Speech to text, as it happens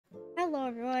Hello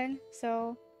everyone!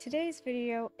 So today's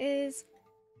video is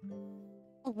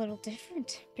a little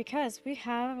different because we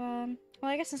have, well,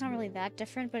 I guess it's not really that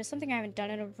different, but it's something I haven't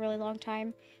done in a really long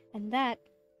time, and that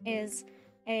is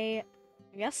a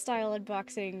Yesstyle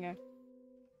unboxing,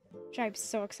 which I'm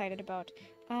so excited about.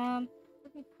 Let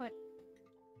me put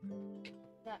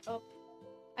that up.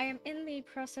 I am in the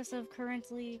process of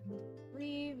currently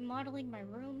remodeling my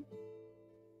room,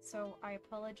 so I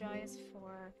apologize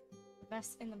for the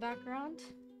mess in the background,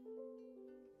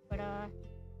 but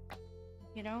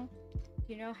you know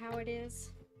how it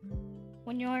is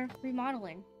when you're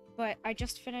remodeling. But I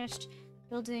just finished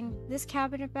building this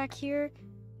cabinet back here,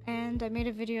 and I made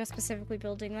a video specifically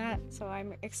building that, so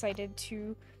I'm excited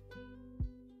to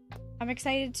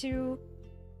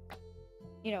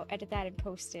edit that and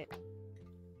post it.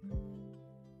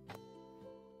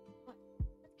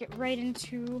 Let's get right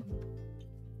into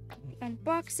the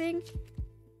unboxing.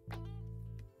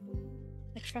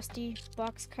 The trusty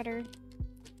box cutter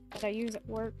that I use at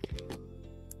work.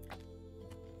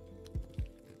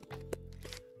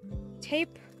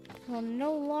 Tape will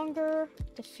no longer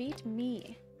defeat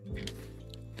me.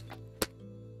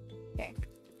 Okay.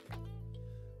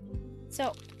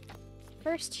 So,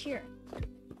 first here.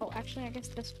 Oh, actually, I guess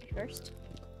this would be first.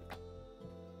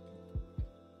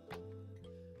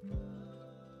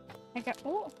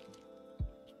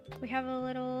 We have a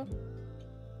little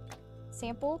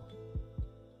sample.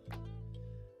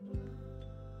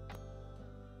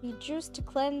 The Juice to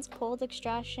Cleanse Cold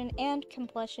Extraction and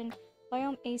Compression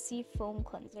Biome AC Foam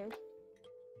Cleanser.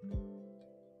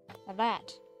 Now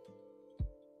that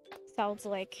sounds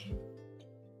like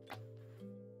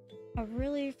a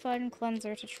really fun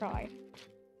cleanser to try.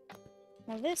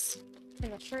 Now this is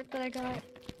a shirt that I got.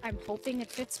 I'm hoping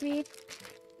it fits me.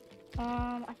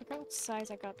 I forgot what size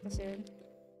I got this in.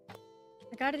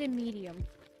 I got it in medium.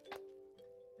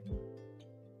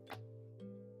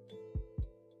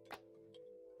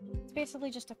 It's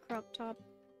basically just a crop top,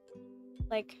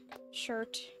 like,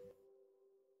 shirt.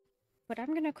 But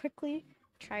I'm gonna quickly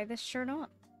try this shirt on.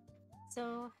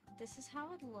 So, this is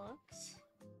how it looks.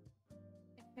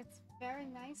 It fits very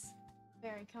nice,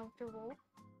 very comfortable.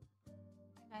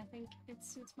 I think it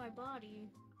suits my body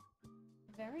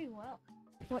very well.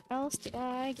 What else did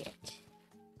I get?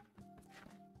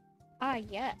 Ah,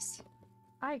 yes.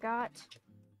 I got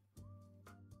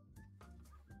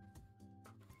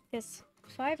this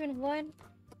 5-in-1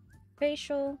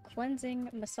 facial cleansing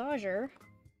massager.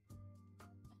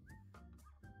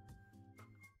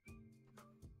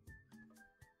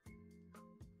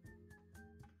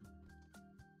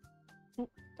 Oh,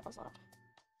 that was off.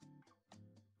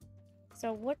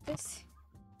 So what this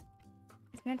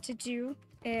is meant to do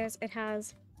is it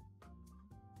has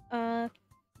a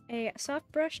soft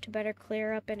brush to better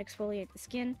clear up and exfoliate the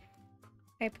skin,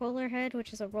 a polar head,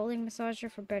 which is a rolling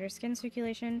massager for better skin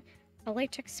circulation, a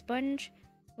latex sponge,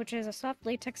 which is a soft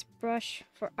latex brush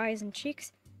for eyes and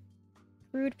cheeks,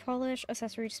 crude polish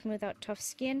accessory to smooth out tough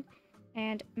skin,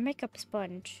 and makeup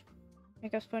sponge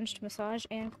to massage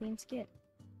and clean skin.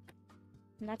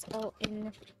 And that's all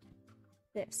in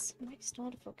this. I might still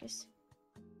have to focus.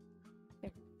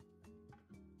 There.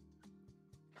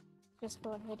 Just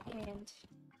go ahead and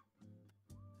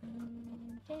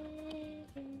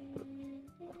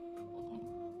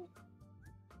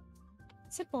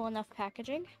simple enough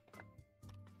packaging.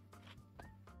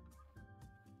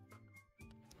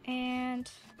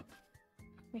 And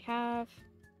we have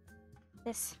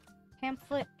this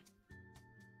pamphlet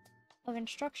of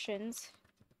instructions.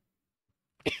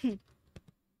 It's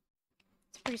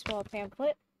a pretty small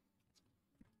pamphlet.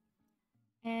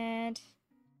 And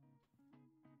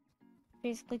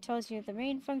basically tells you the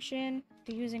main function,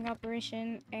 the using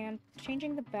operation, and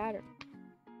changing the battery.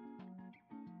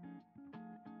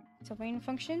 So main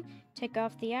function, take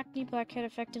off the acne, blackhead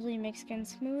effectively, make skin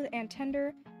smooth and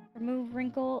tender, remove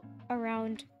wrinkle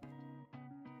around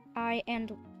eye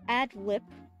and add lip,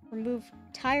 remove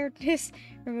tiredness,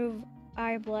 remove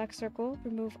eye black circle,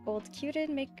 remove old cutis,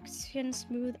 make skin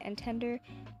smooth and tender,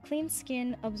 clean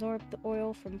skin, absorb the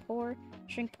oil from pore,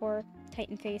 shrink pore,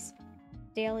 tighten face,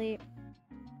 daily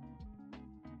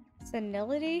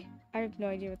senility? I have no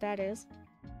idea what that is.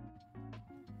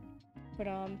 But,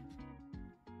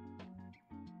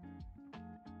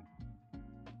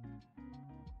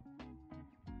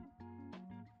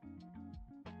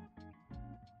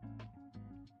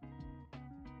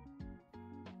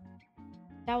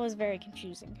 that was very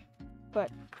confusing. But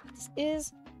this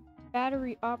is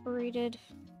battery operated.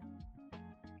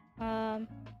 Oh,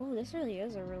 this really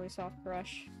is a really soft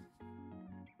brush.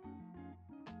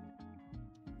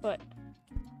 But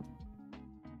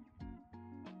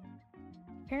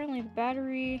apparently the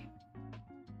battery...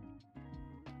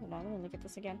 Hold on, let me look at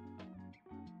this again.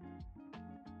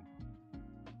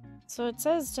 So it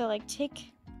says to like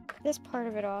take this part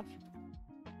of it off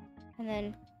and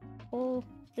then pull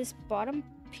this bottom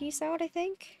piece out, I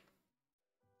think.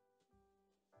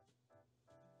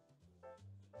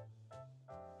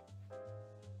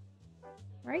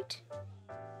 Right?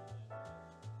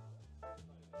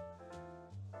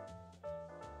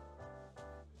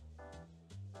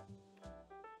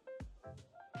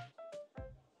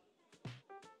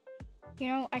 You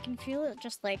know, I can feel it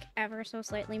just like ever so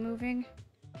slightly moving.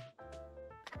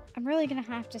 I'm really gonna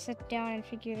have to sit down and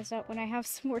figure this out when I have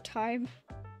some more time.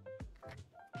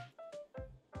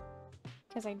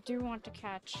 Because I do want to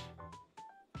catch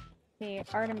the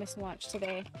Artemis launch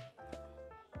today.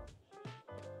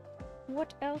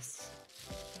 What else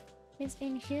is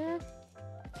in here?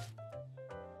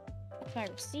 That's my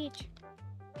receipt.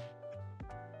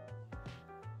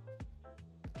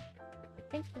 I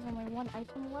think there's only one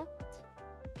item left.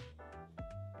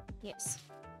 Yes.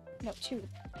 No, two.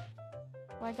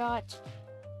 So I got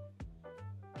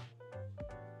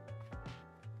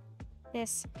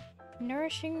this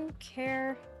Nourishing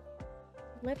Care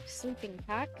Lip Sleeping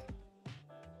Pack.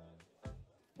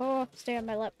 Oh, stay on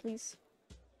my lap, please.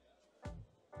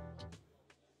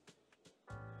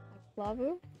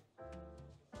 𝓬𝓸𝓸𝓴𝓮𝓭?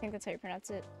 I think that's how you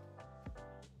pronounce it.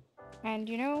 And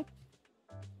you know,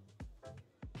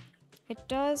 it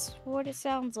does what it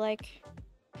sounds like.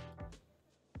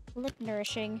 Lip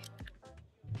nourishing.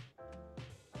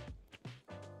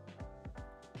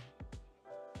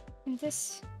 And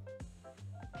this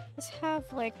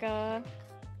have like a...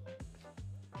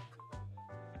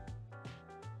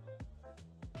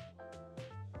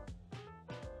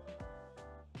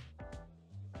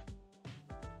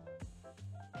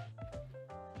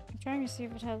 I'm trying to see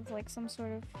if it has like some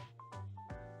sort of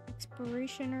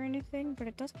expiration or anything, but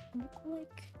it doesn't look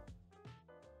like...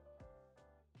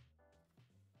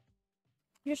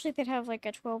 Usually they'd have like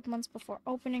a 12 months before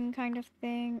opening kind of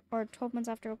thing, or 12 months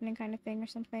after opening kind of thing or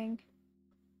something.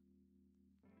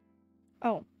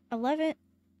 Oh,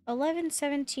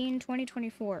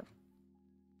 11/17/2024.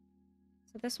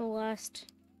 So this will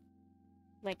last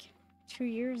like 2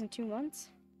 years and 2 months.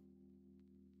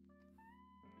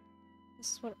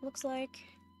 This is what it looks like.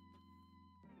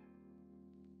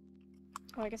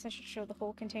 Oh, I guess I should show the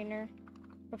whole container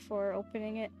before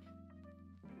opening it.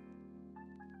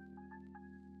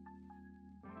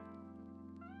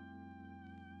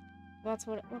 That's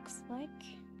what it looks like.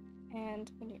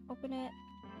 And when you open it,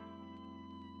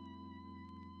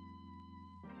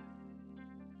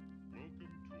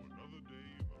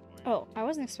 oh, I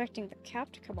wasn't expecting the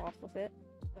cap to come off with it,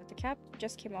 but the cap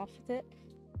just came off with it.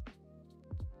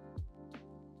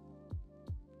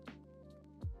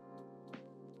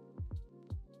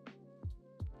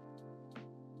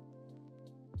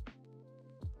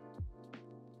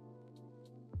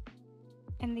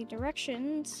 And the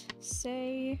directions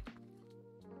say...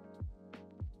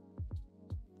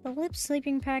 The lip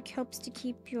sleeping pack helps to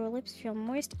keep your lips feel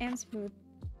moist and smooth.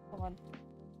 Hold on.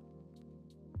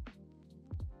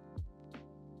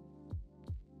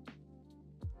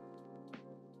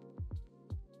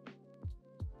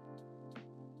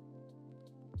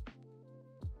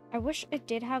 I wish it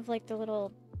did have like the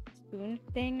little spoon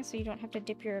thing so you don't have to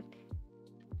dip your,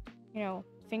 you know,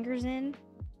 fingers in.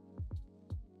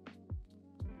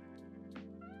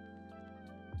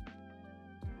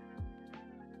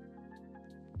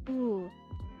 Ooh,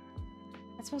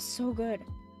 that smells so good.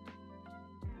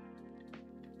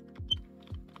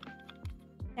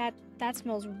 That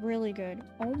smells really good.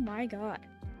 Oh my god.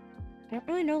 I don't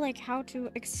really know like how to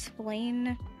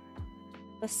explain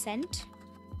the scent.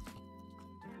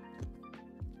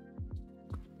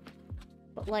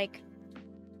 But like,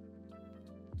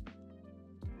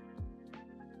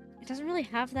 it doesn't really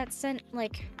have that scent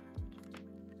like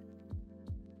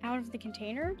out of the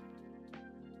container.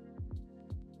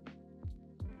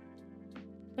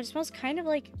 But it smells kind of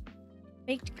like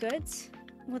baked goods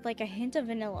with like a hint of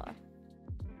vanilla.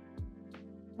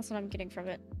 That's what I'm getting from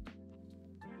it.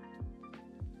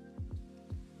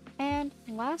 And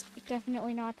last but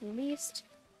definitely not least,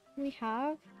 we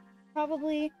have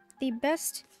probably the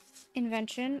best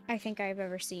invention I think I've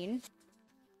ever seen.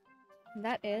 And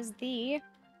that is the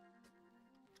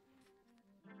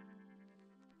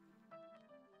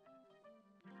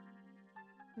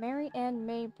Mary and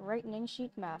May Brightening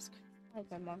Sheet Mask. Like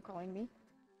my mom calling me.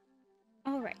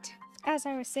 Alright, as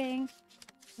I was saying,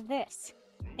 this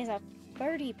is a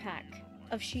 30 pack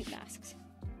of sheet masks.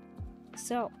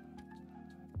 So,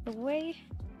 the way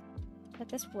that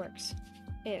this works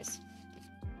is,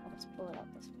 let's pull it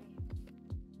out this way.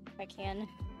 I can.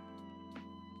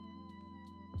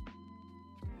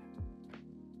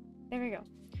 There we go.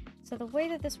 So the way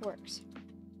that this works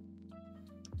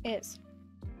is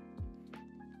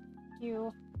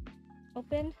you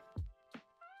open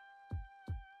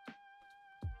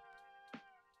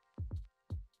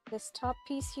this top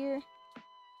piece here,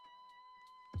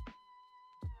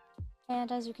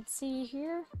 and as you can see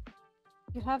here,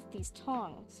 you have these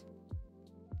tongs.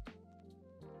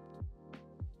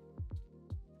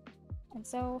 And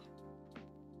so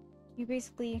you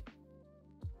basically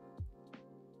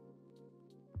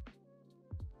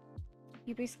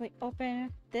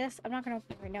open this. I'm not gonna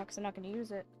open it right now because I'm not gonna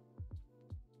use it.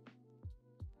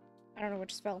 I don't know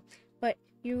which spell, but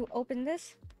you open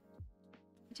this,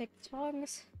 you take the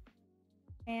tongs,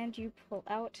 and you pull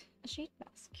out a sheet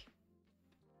mask.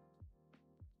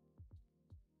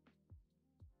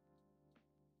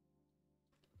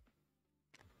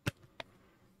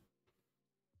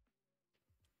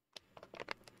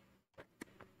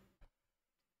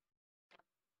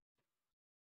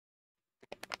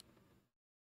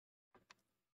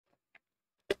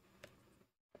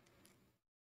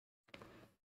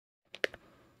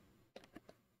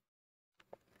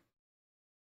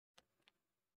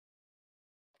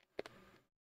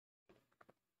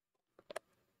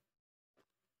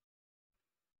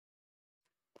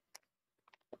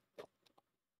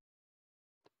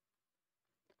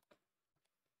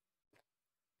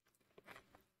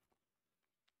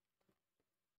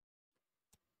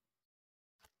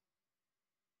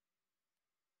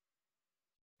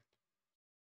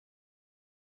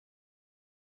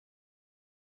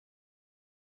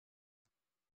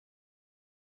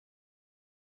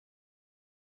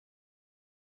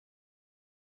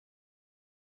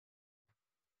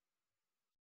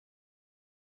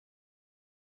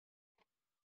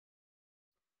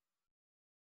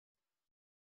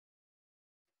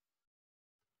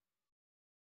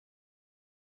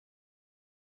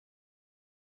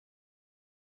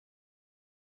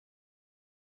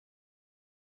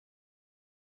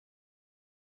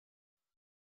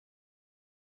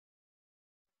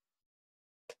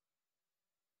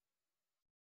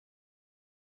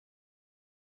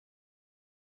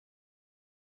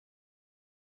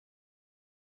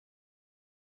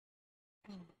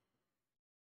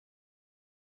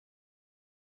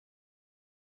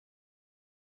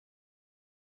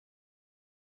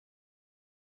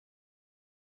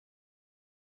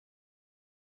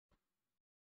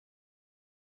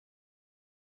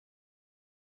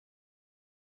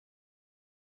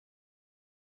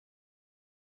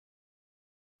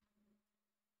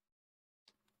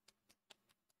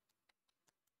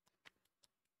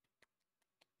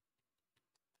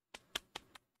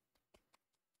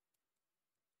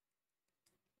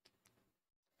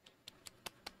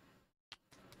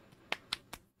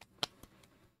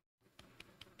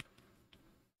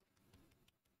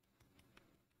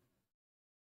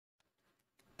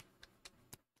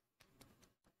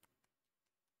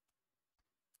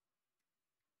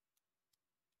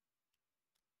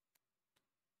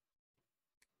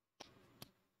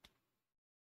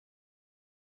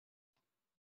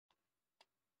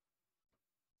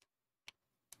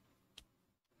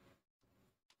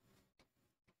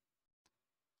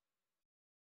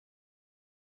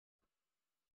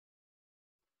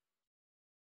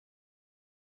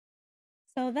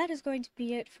 So that is going to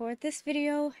be it for this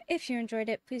video. If you enjoyed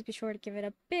it, please be sure to give it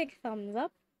a big thumbs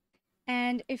up.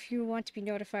 And if you want to be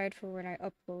notified for when I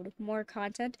upload more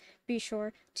content, be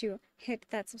sure to hit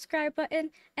that subscribe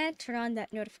button and turn on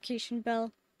that notification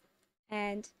bell.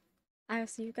 And I will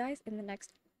see you guys in the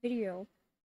next video.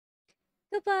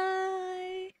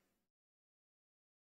 Goodbye!